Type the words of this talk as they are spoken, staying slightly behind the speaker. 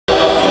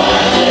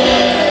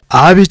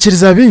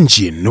Abikiriza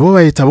benshi nibo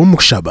bayita bo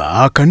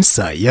mukushaba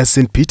kanisa ya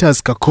St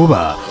Peter's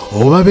Kakoba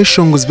oba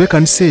beshongozi be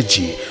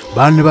kaniseji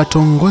bane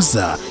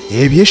batongoza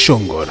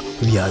ebyeshongoro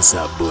bya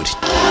Zaburi.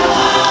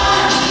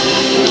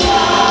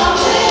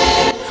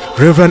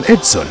 Reverend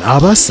Edson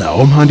Abasa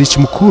omhandiki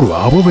mukuru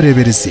abo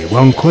bureberezi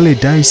bwa Nkole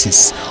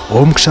Diocese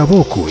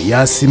omukushaboku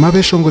yasima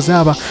beshongoza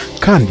aba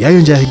kandi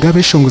yayongera higa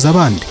beshongoza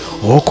abandi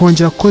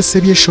okongera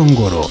kose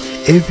byeshongoro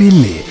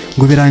ebine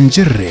ngo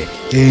birangire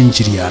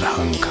enjiri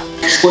yarahanga.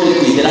 Kore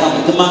kwigera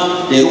hamutuma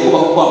rero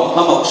kubaho kwa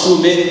kama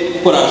kushume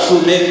kora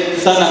shume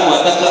sana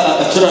kwataka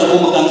akacura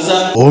mu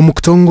kanisa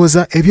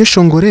omukutongoza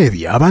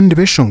ebyeshongorebi abandi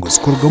beshongozi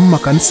kurwa mu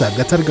makanisa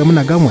gatargamu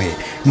na gamwe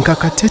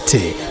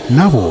nkakatete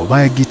nabo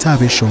bayagita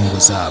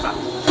beshongoza aba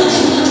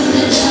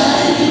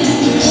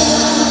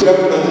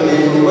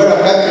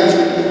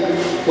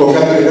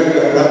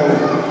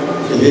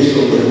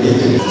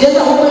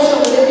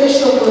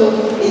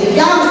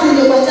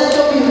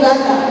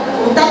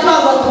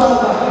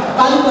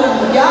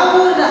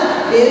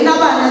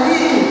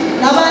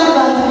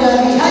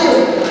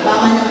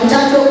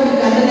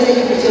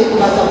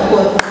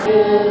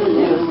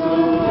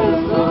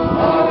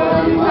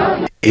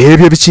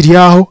ebyo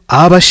bikiriyaho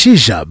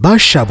abashija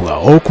bashabwa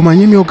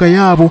okumanya emyoga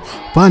yabo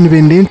bani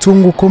bende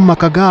ntunguko mu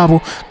maka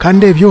gabo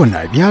kandi ebyona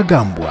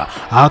byagambwa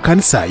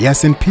akanisa ya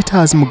St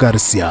Peter's mu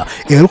Garcia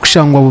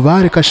erukushangwa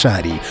bubare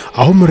kashari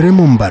aho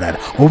muremo mbarara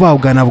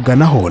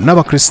obawuganabuganaho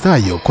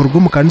n'abakristayo kurwa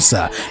mu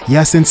kanisa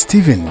ya St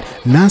Stephen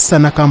Nasa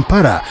na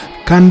Kampala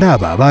kandi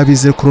aba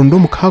babize kurundo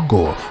mu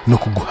kago no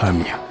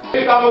kuguhamya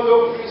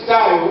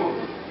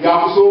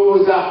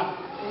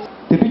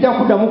tepija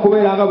kudamu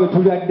kubeeranga bwe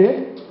tulyadde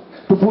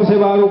tupuse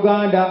ba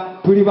Uganda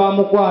tuli ba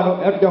mukwano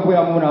atujja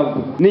kubeera mu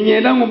nabwo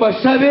ninyenda ngo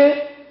bashabe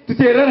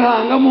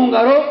tutereranga mu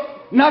ngaro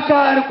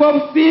nakari kwa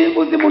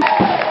busimbuzi mu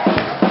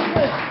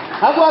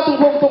hago atu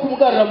ngo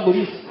kumugarira mu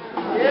polisi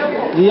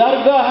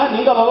yarga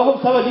ninga babaho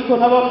kusaba diko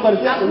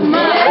n'abamugarira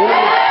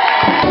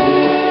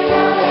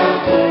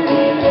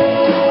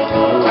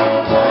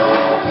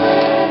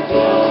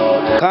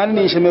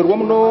kandi nishemerwa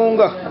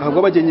munonga ahubwo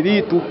abagenyi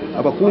bitu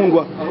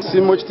abakundwa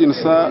simo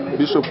kitinisa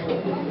bishop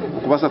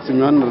kubasa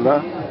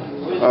kunywanira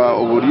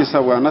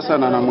uburisa bwa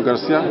Nasana na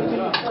Mugarcia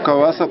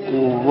tukabasa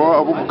kubo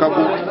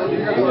abukukago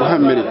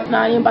ubuhamere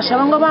nayimba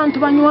shabanga abantu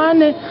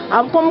banywane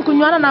abuko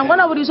mukunywana nangwa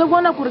na burizo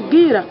bwona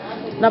kurugira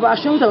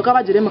nabashonza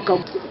bakabagire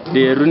makabu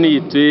rero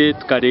nitwe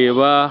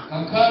tukareba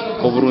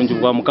uburungi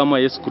bwa mukama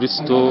Yesu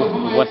Kristo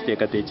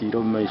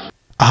wasitekatekiro mu maisha.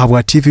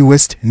 Ahabwa TV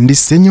West ndi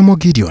Senyomo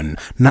Gideon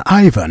na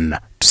Ivan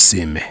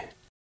Tusime.